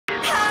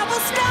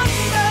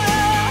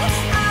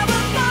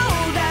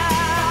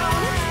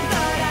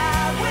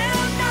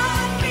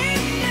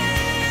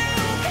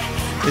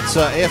It's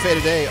AFA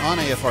Today on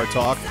AFR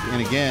Talk,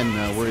 and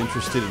again, we're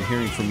interested in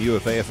hearing from you.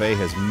 If AFA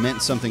has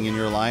meant something in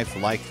your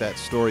life, like that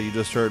story you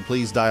just heard,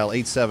 please dial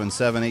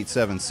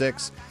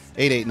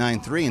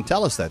 877-876-8893 and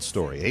tell us that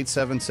story,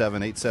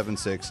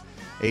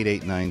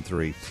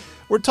 877-876-8893.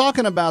 We're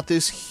talking about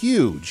this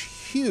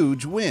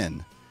huge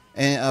win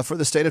for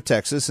the state of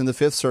Texas in the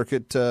Fifth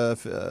Circuit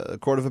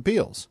Court of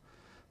Appeals.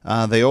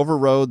 They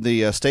overrode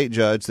the state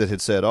judge that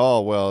had said,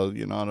 oh, well,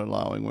 you're not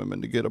allowing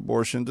women to get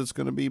abortions, it's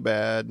going to be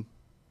bad.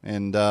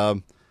 And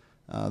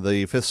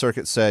the Fifth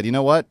Circuit said, you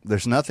know what?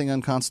 There's nothing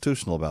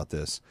unconstitutional about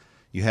this.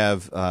 You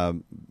have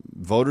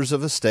voters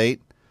of a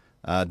state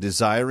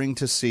desiring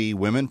to see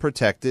women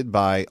protected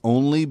by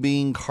only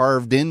being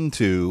carved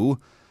into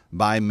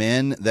by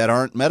men that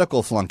aren't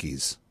medical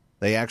flunkies.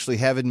 They actually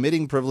have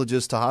admitting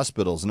privileges to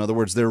hospitals. In other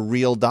words, they're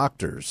real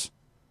doctors.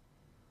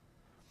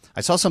 I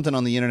saw something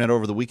on the internet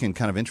over the weekend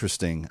kind of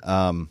interesting.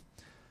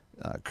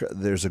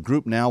 There's a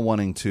group now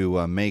wanting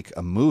to make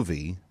a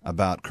movie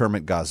about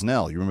Kermit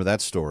Gosnell. You remember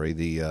that story,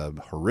 the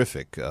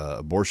horrific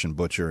abortion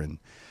butcher in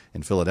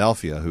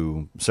Philadelphia,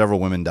 who several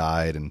women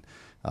died, and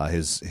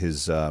his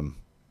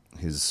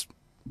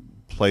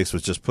place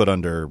was just put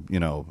under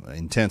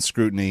intense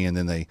scrutiny, and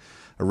then they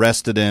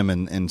arrested him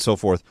and so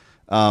forth.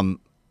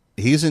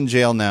 He's in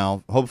jail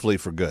now, hopefully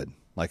for good,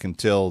 like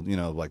until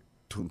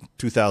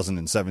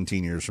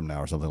 2017 years from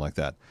now or something like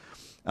that.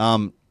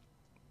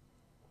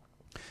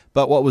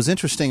 But what was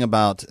interesting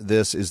about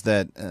this is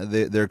that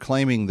they're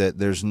claiming that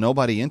there's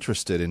nobody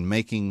interested in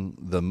making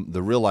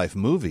the real-life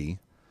movie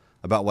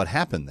about what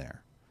happened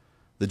there.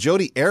 The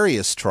Jodi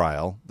Arias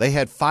trial, they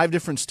had 5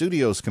 different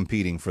studios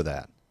competing for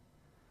that.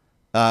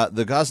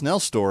 The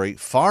Gosnell story,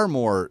 far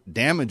more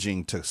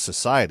damaging to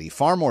society,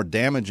 far more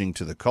damaging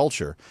to the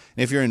culture.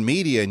 And if you're in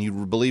media and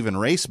you believe in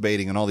race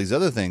baiting and all these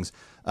other things,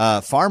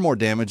 far more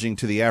damaging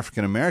to the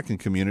African-American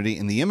community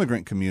and the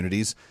immigrant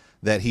communities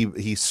that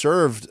he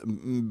served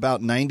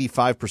about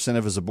 95%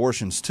 of his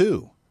abortions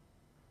to.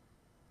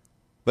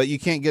 But you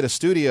can't get a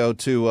studio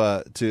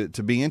to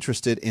be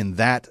interested in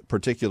that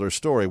particular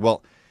story.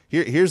 Well,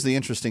 here's the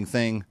interesting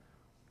thing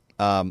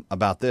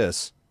about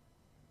this.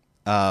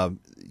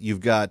 You've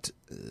got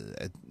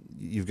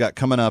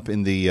coming up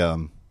in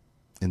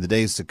the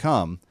days to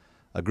come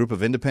a group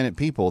of independent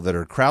people that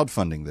are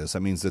crowdfunding this.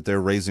 That means that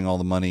they're raising all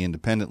the money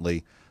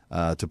independently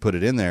to put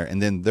it in there,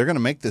 and then they're going to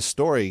make this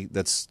story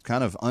that's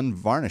kind of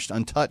unvarnished,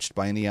 untouched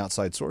by any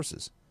outside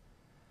sources.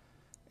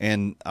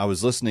 And I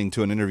was listening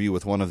to an interview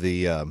with one of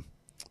the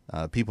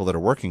people that are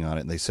working on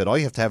it, and they said all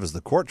you have to have is the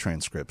court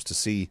transcripts to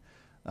see.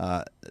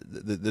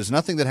 There's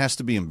nothing that has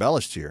to be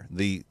embellished here.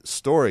 The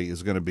story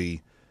is going to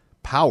be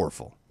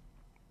powerful,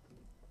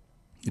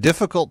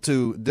 difficult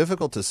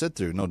to sit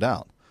through, no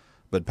doubt,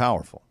 but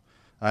powerful.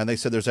 And they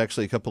said there's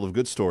actually a couple of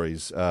good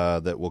stories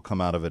that will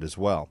come out of it as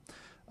well.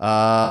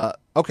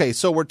 Okay,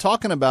 so we're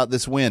talking about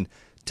this win.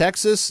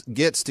 Texas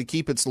gets to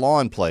keep its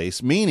law in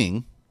place,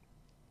 meaning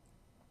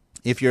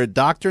if you're a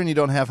doctor and you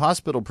don't have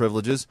hospital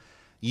privileges,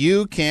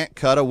 you can't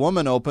cut a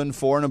woman open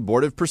for an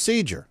abortive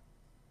procedure.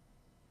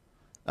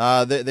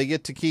 They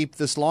get to keep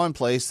this law in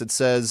place that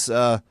says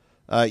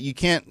you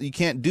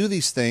can't do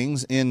these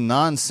things in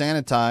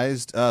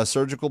non-sanitized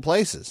surgical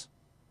places.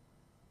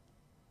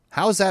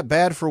 How is that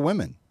bad for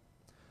women?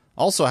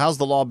 Also, how's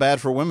the law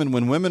bad for women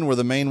when women were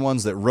the main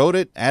ones that wrote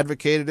it,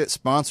 advocated it,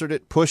 sponsored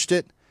it, pushed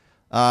it,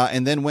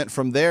 and then went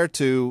from there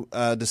to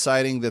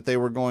deciding that they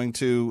were going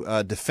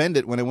to defend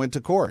it when it went to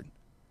court?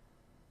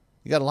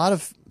 You got a lot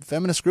of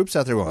feminist groups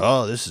out there going,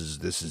 oh, this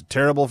is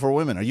terrible for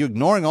women. Are you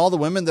ignoring all the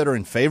women that are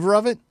in favor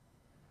of it?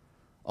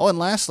 Oh, and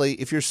lastly,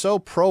 if you're so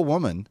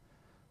pro-woman,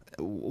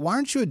 why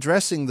aren't you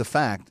addressing the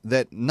fact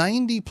that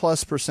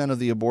 90+% of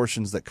the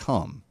abortions that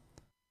come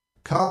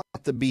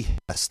at the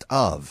behest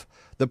of,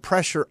 the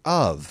pressure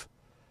of,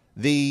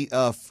 the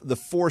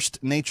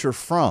forced nature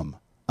from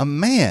a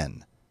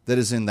man that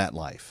is in that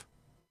life?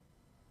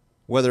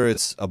 Whether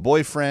it's a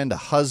boyfriend, a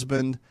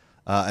husband,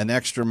 an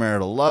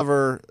extramarital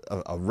lover,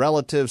 a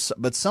relative,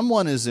 but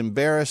someone is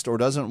embarrassed or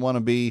doesn't want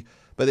to be,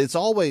 but it's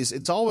always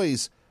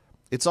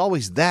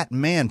that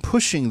man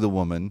pushing the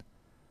woman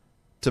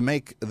to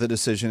make the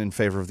decision in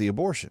favor of the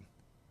abortion.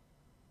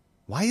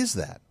 Why is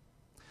that?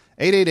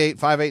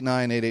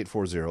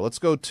 888-589-8840. Let's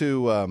go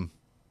to, I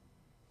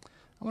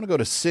want to go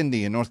to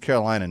Cindy in North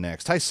Carolina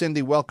next. Hi,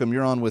 Cindy. Welcome.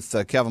 You're on with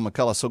Kevin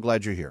McCullough. So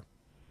glad you're here.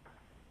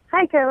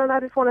 Hi, Kevin. I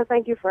just want to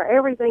thank you for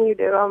everything you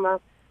do. I'm an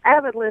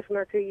avid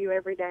listener to you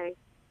every day.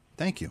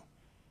 Thank you.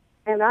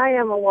 And I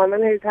am a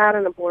woman who's had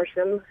an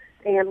abortion,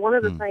 and one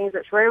of the things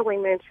that's rarely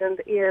mentioned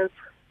is,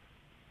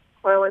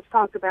 well, it's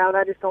talked about,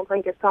 I just don't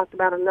think it's talked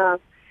about enough,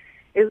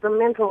 is the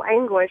mental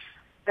anguish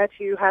that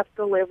you have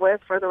to live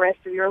with for the rest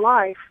of your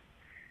life.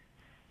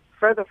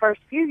 For the first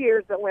few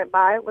years that went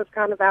by, it was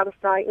kind of out of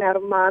sight and out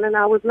of mind, and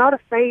I was not a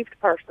saved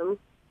person.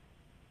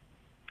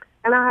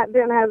 And I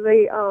didn't have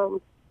the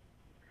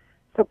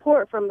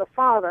support from the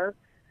father,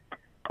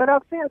 but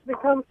I've since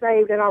become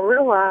saved, and I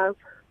realize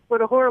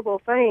what a horrible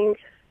thing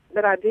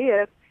that I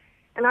did,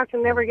 and I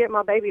can never get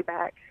my baby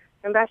back.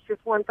 And that's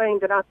just one thing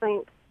that I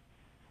think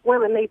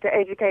women need to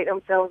educate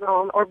themselves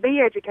on or be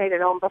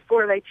educated on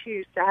before they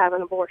choose to have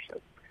an abortion.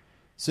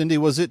 Cindy,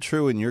 was it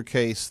true in your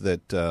case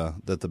that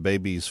that the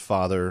baby's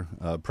father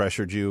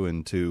pressured you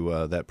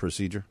into that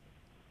procedure?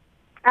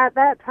 At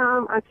that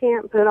time, I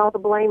can't put all the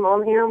blame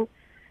on him.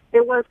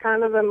 It was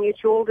kind of a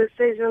mutual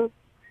decision.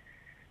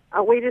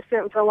 We just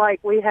didn't feel like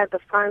we had the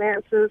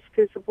finances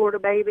to support a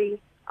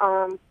baby.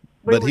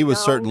 But he was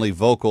certainly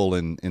vocal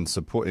in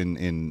support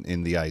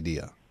in the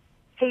idea.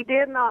 He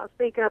did not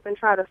speak up and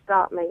try to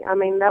stop me. I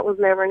mean, that was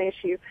never an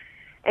issue.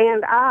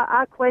 And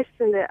I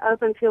questioned it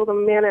up until the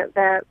minute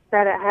that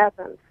it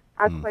happened.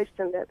 I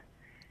questioned it.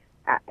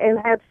 And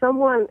had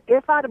someone,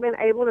 if I'd have been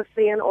able to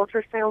see an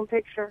ultrasound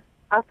picture,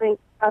 I think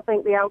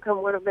the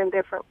outcome would have been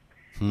different.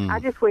 I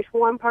just wish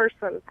one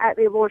person at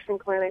the abortion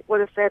clinic would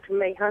have said to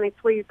me, honey,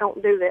 please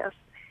don't do this.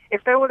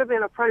 If there would have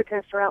been a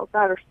protester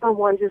outside or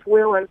someone just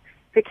willing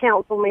to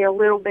counsel me a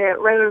little bit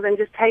rather than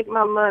just take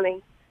my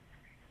money,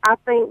 I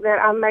think that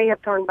I may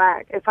have turned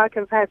back if I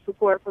could have had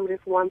support from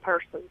just one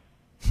person.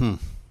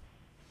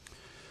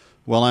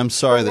 Well, I'm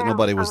sorry that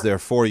nobody was there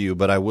for you,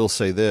 but I will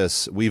say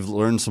this. We've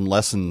learned some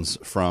lessons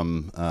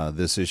from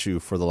this issue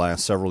for the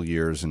last several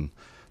years, and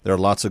there are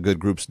lots of good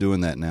groups doing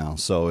that now.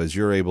 So as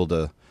you're able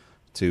to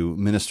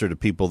minister to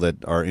people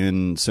that are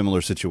in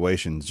similar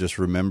situations, just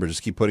remember,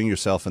 just keep putting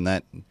yourself in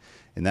that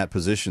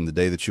position the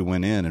day that you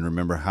went in, and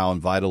remember how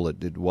vital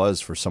it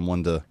was for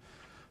someone to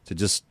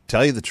just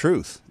tell you the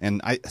truth.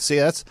 And I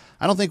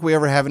don't think we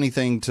ever have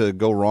anything to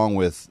go wrong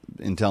with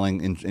in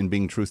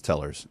being truth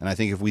tellers. And I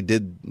think if we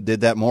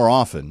did that more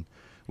often,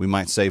 we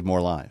might save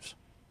more lives.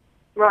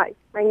 Right.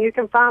 And you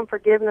can find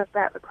forgiveness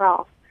at the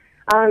cross.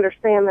 I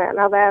understand that,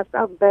 and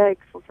I've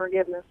begged for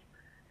forgiveness.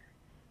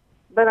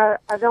 But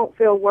I don't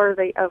feel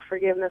worthy of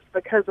forgiveness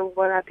because of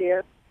what I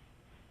did.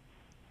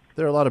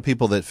 There are a lot of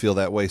people that feel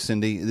that way,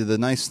 Cindy. The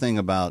nice thing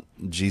about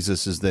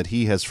Jesus is that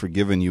he has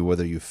forgiven you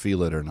whether you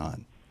feel it or not.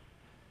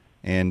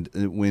 And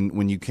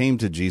when you came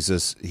to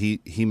Jesus,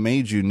 he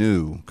made you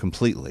new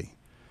completely.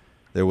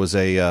 There was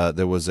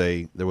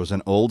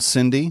an old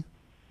Cindy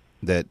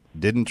that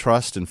didn't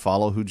trust and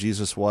follow who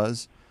Jesus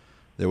was.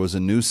 There was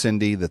a new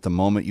Cindy that the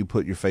moment you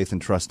put your faith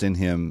and trust in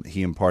him,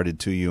 he imparted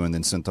to you and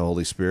then sent the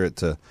Holy Spirit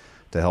to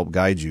help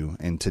guide you.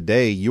 And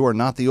today, you are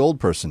not the old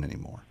person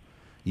anymore.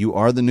 You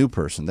are the new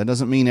person. That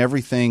doesn't mean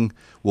everything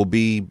will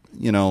be,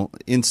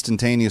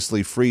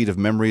 instantaneously freed of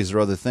memories or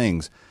other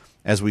things.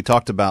 As we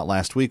talked about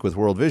last week with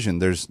World Vision,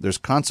 there's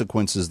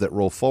consequences that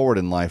roll forward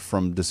in life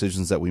from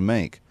decisions that we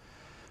make.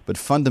 But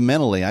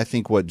fundamentally, I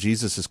think what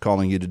Jesus is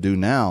calling you to do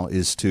now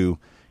is to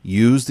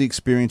use the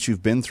experience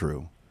you've been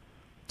through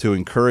to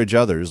encourage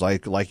others,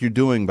 like you're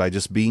doing by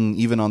just being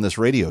even on this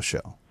radio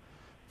show,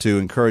 to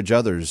encourage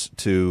others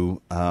to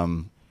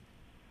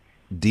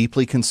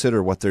deeply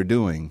consider what they're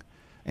doing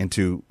and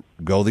to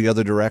go the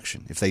other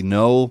direction. If they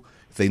know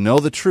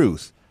the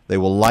truth, they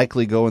will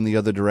likely go in the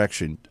other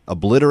direction.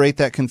 Obliterate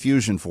that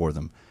confusion for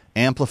them,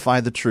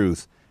 amplify the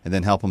truth, and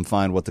then help them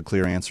find what the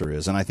clear answer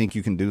is. And I think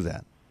you can do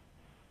that.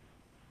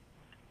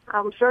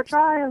 I'm sure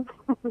trying.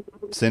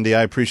 Cindy,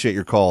 I appreciate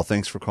your call.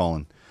 Thanks for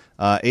calling.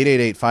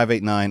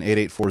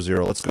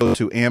 888-589-8840. Let's go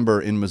to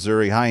Amber in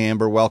Missouri. Hi,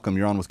 Amber. Welcome.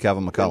 You're on with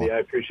Kevin McCullough. Cindy, I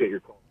appreciate your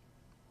call.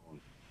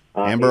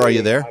 Amber, are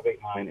you there?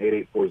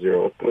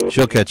 589-8840.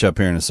 She'll catch up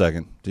here in a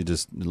second. You're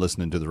just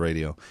listening to the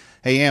radio.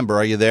 Hey, Amber,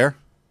 are you there?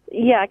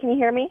 Yeah, can you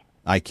hear me?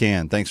 I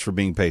can. Thanks for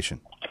being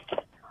patient.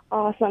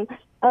 Awesome.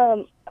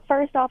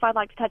 First off, I'd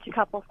like to touch a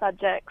couple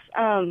subjects.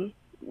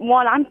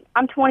 One,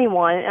 I'm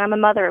 21 and I'm a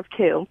mother of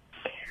two.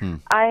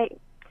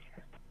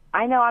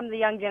 I know I'm the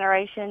young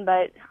generation,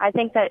 but I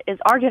think that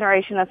it's our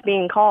generation that's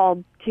being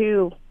called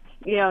to,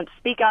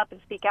 speak up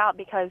and speak out,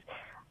 because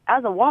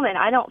as a woman,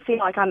 I don't feel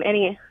like I'm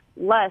any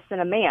less than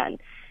a man.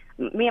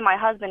 Me and my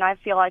husband, I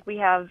feel like we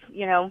have,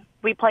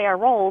 we play our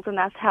roles, and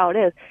that's how it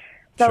is.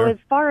 So Sure. As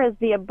far as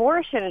the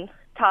abortion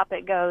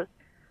topic goes,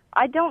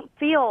 I don't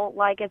feel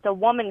like it's a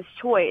woman's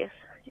choice.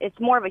 It's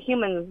more of a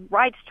human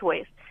rights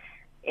choice.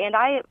 And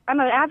I'm an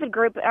avid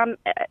group. I'm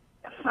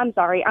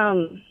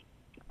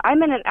in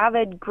an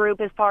avid group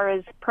as far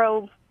as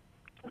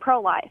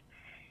pro-life.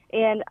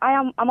 And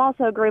I'm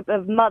also a group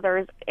of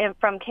mothers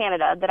from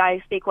Canada that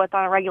I speak with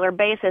on a regular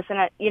basis.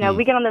 And,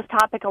 we get on this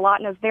topic a lot,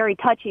 and it's very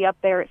touchy up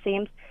there, it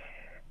seems.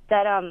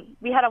 That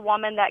we had a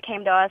woman that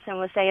came to us and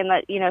was saying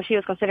that, she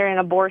was considering an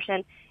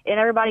abortion. And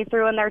everybody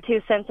threw in their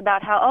 2 cents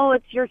about how,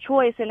 it's your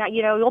choice, and,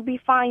 you'll be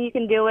fine, you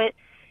can do it,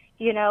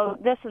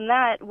 this and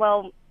that.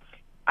 Well,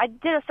 I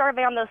did a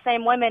survey on those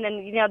same women,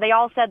 and, they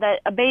all said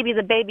that a baby's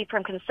a baby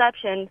from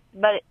conception,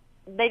 but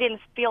they didn't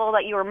feel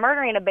that you were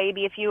murdering a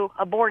baby if you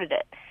aborted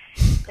it.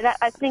 And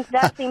I think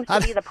that seems to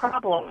be the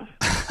problem.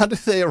 How did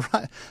they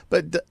arrive?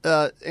 But,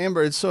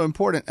 Amber, it's so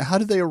important. How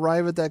did they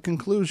arrive at that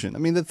conclusion? I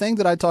mean, the thing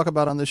that I talk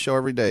about on this show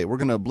every day, we're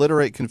going to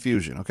obliterate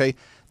confusion, okay?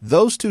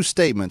 Those two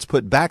statements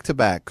put back to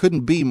back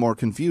couldn't be more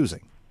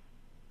confusing.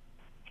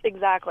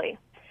 Exactly.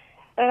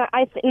 And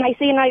I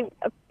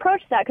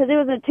approached that because it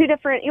was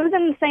it was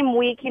in the same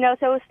week, so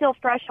it was still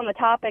fresh on the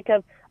topic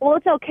of, well,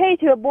 it's okay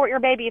to abort your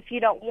baby if you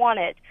don't want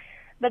it.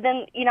 But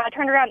then, I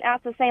turned around and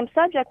asked the same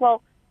subject,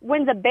 well,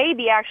 when's a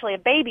baby actually a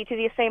baby to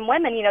these same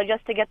women,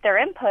 just to get their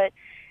input?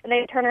 And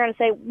they turn around and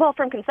say, well,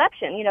 from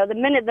conception, the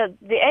minute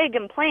the egg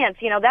implants,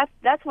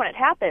 that's when it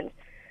happens.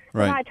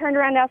 Right. And I turned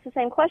around and asked the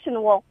same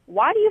question, well,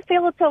 why do you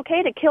feel it's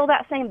okay to kill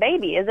that same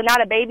baby? Is it not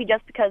a baby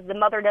just because the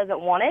mother doesn't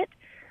want it?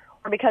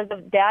 Or because the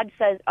dad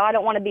says, I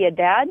don't want to be a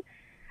dad?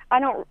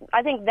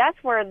 I think that's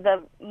where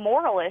the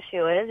moral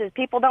issue is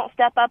people don't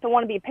step up and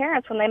want to be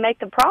parents when they make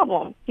the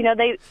problem.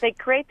 They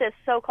create this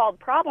so-called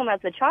problem as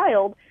a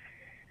child,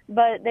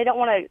 but they don't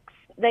want to,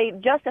 they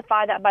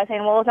justify that by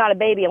saying, well, it's not a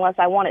baby unless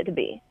I want it to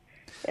be.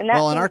 And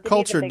our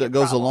culture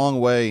goes a long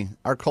way.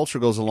 Our culture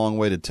goes a long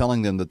way to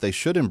telling them that they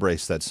should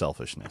embrace that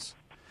selfishness.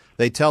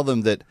 They tell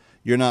them that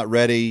you're not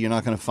ready, you're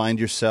not going to find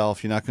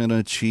yourself, you're not going to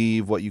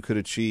achieve what you could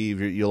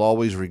achieve, you'll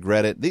always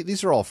regret it.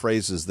 These are all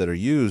phrases that are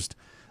used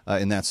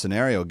in that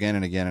scenario again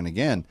and again and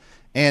again.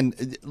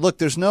 And look,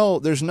 there's no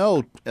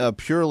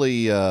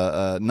purely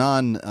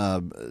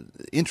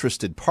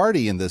non-interested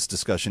party in this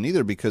discussion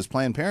either, because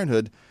Planned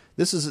Parenthood,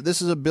 this is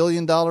 $1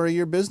 billion a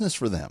year business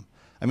for them.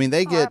 I mean,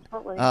 they get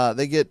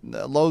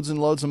loads and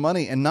loads of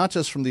money, and not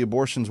just from the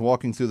abortions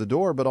walking through the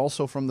door, but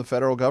also from the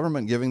federal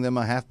government giving them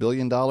 $500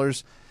 million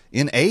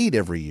in aid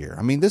every year.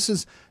 I mean, this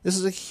is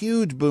a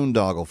huge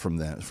boondoggle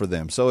for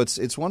them. So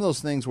it's one of those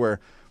things where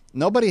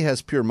nobody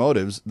has pure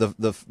motives.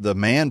 The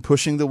man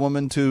pushing the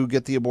woman to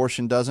get the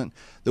abortion doesn't.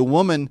 The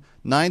woman,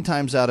 9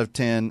 times out of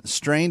 10,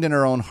 strained in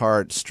her own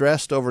heart,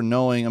 stressed over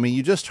knowing. I mean,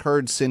 you just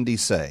heard Cindy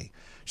say.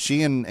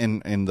 She and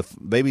the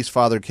baby's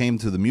father came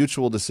to the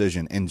mutual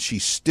decision, and she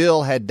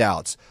still had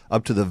doubts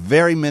up to the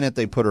very minute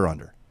they put her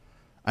under.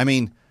 I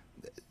mean,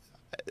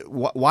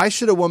 why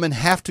should a woman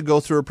have to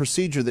go through a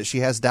procedure that she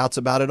has doubts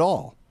about at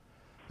all?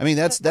 I mean,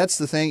 that's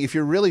the thing. If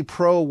you're really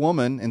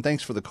pro-woman, and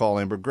thanks for the call,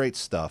 Amber, great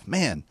stuff.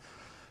 Man,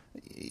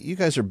 you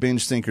guys are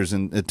binge thinkers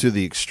to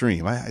the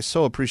extreme. I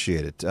so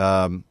appreciate it.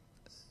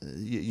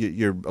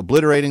 You're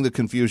obliterating the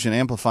confusion,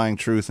 amplifying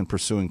truth, and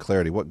pursuing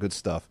clarity. What good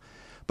stuff.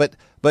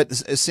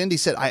 But as Cindy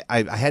said,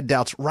 I had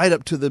doubts right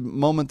up to the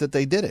moment that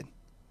they did it.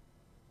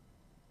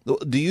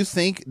 Do you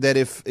think that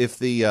if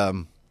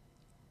the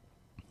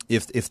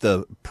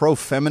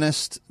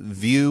pro-feminist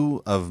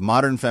view of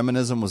modern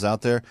feminism was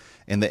out there,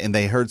 and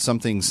they heard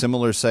something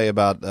similar say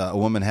about a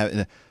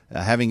woman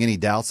having any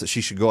doubts, that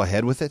she should go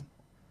ahead with it?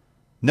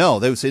 No,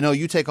 they would say, no,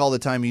 you take all the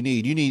time you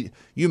need.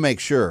 You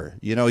make sure.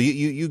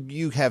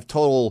 You have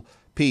total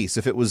peace.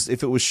 If it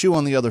was shoe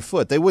on the other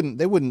foot, they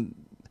wouldn't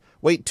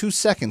wait 2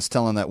 seconds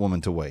telling that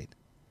woman to wait.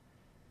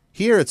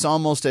 Here, it's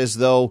almost as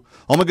though,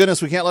 oh my goodness,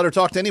 we can't let her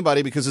talk to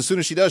anybody because as soon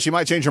as she does, she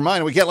might change her mind.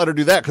 And we can't let her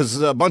do that because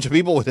a bunch of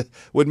people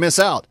would miss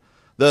out.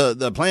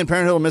 The Planned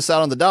Parenthood will miss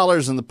out on the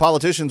dollars, and the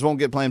politicians won't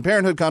get Planned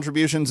Parenthood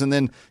contributions. And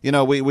then,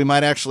 we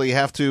might actually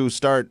have to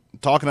start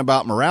talking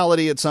about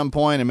morality at some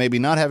point and maybe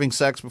not having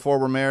sex before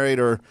we're married,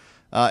 or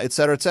et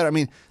cetera, et cetera. I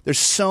mean, there's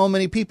so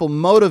many people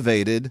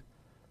motivated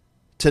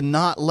to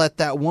not let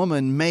that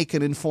woman make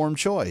an informed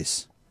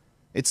choice.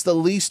 It's the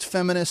least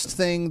feminist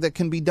thing that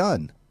can be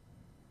done.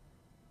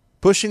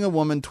 Pushing a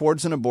woman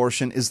towards an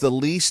abortion is the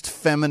least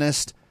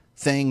feminist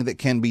thing that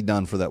can be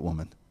done for that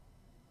woman.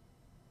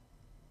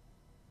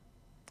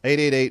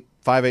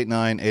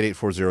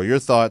 888-589-8840. Your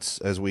thoughts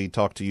as we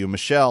talk to you.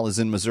 Michelle is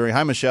in Missouri.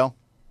 Hi, Michelle.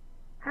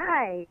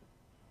 Hi.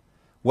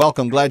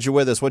 Welcome. Glad you're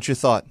with us. What's your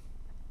thought?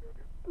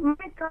 My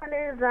thought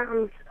is,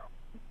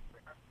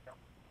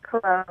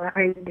 hello, how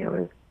are you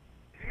doing?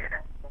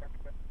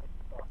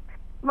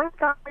 My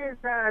thought is,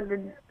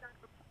 the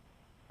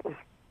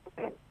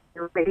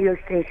radio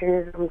station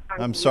is...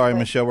 I'm sorry,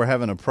 Michelle, we're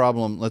having a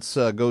problem. Let's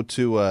go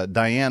to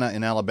Diana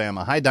in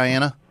Alabama. Hi,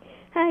 Diana.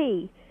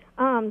 Hey,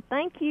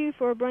 thank you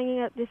for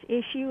bringing up this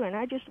issue, and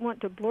I just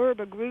want to blurb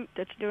a group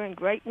that's doing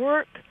great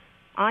work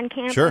on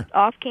campus, sure,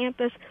 off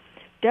campus,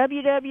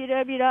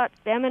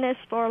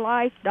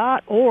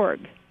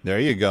 www.feministforlife.org. There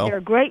you go. There are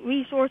great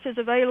resources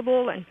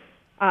available, and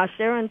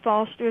Sharon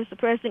Foster is the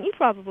president. You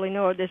probably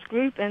know of this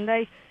group, and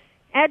they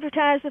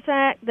advertise the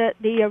fact that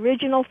the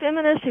original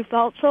feminists who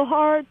fought so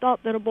hard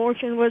thought that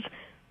abortion was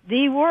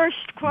the worst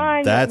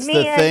crime. That's that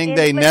the thing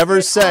they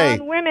never say.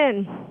 On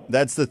women.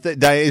 That's the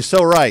thing. You're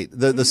so right.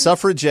 The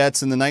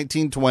suffragettes in the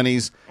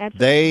 1920s, Absolutely.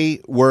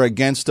 They were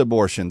against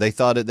abortion. They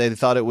thought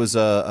it was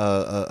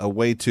a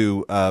way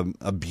to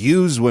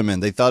abuse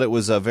women. They thought it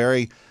was a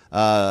very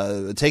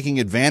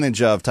taking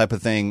advantage of type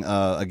of thing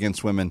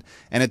against women.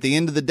 And at the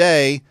end of the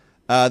day,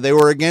 they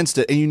were against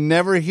it. And you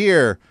never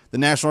hear the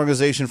National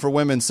Organization for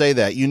Women say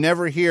that. You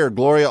never hear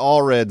Gloria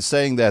Allred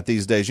saying that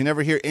these days. You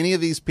never hear any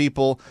of these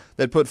people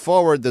that put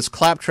forward this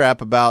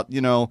claptrap about,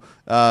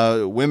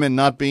 women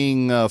not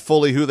being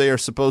fully who they are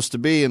supposed to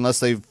be unless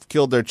they've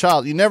killed their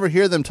child. You never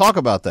hear them talk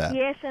about that.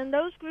 Yes, and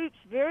those groups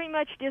very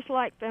much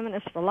dislike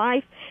Feminists for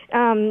Life.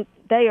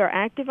 They are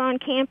active on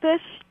campus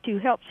to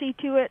help see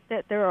to it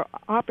that there are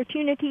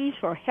opportunities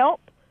for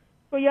help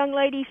for young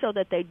ladies so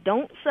that they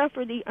don't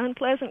suffer the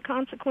unpleasant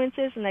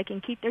consequences and they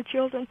can keep their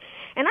children.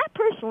 And I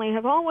personally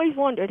have always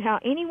wondered how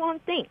anyone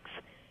thinks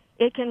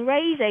it can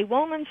raise a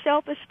woman's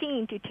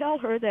self-esteem to tell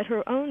her that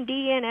her own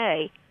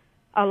DNA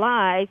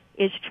alive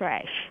is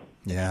trash.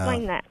 Yeah.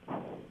 Explain that.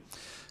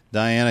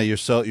 Diana, you're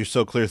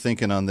so clear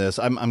thinking on this.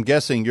 I'm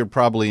guessing you're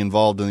probably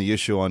involved in the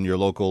issue on your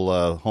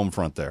local home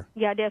front there.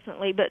 Yeah,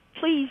 definitely. But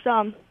please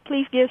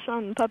give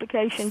some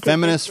publication to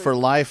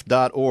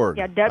Feministforlife.org.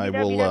 Yeah,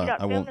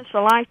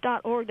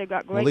 www.feministforlife.org. They've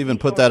got great. We'll even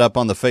put that up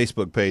on the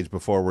Facebook page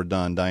before we're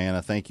done.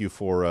 Diana, thank you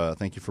for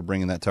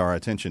bringing that to our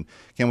attention.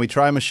 Can we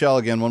try Michelle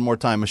again one more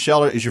time?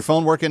 Michelle, is your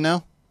phone working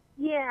now?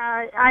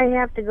 Yeah, I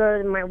have to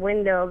go to my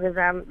window because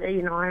I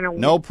don't.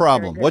 No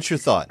problem. What's your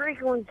thought?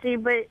 Frequency,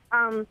 but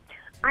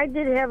I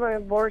did have an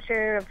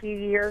abortion a few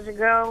years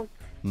ago,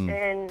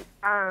 and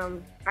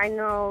I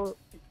know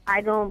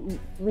I don't,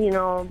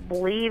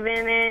 believe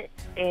in it,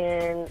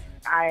 and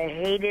I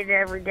hate it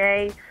every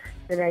day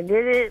that I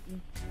did it.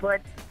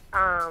 But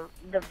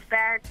the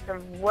fact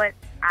of what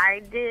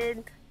I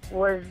did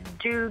was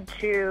due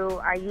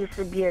to I used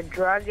to be a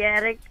drug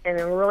addict and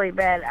a really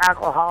bad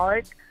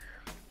alcoholic.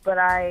 But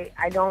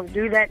I don't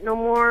do that no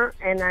more,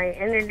 and I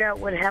ended up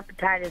with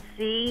hepatitis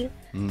C,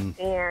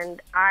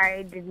 and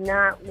I did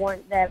not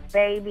want that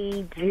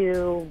baby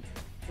to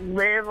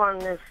live on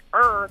this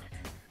earth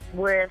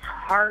with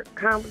heart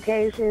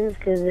complications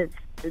because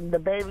the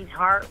baby's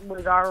heart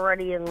was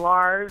already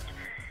enlarged,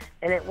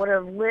 and it would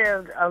have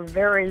lived a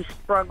very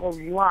struggled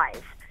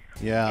life.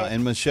 Yeah,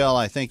 and Michelle,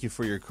 I thank you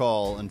for your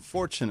call.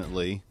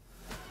 Unfortunately,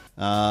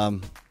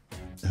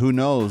 who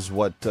knows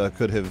what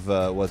could have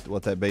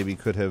what that baby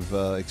could have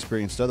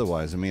experienced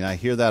otherwise. I mean, I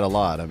hear that a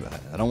lot. I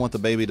don't want the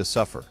baby to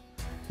suffer.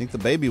 I think the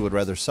baby would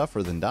rather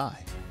suffer than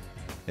die,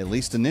 at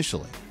least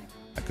initially.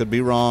 I could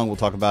be wrong. We'll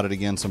talk about it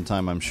again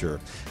sometime, I'm sure.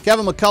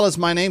 Kevin McCullough is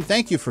my name.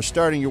 Thank you for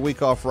starting your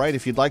week off right.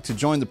 If you'd like to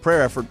join the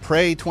prayer effort,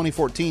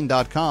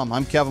 pray2014.com.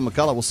 I'm Kevin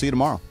McCullough. We'll see you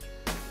tomorrow.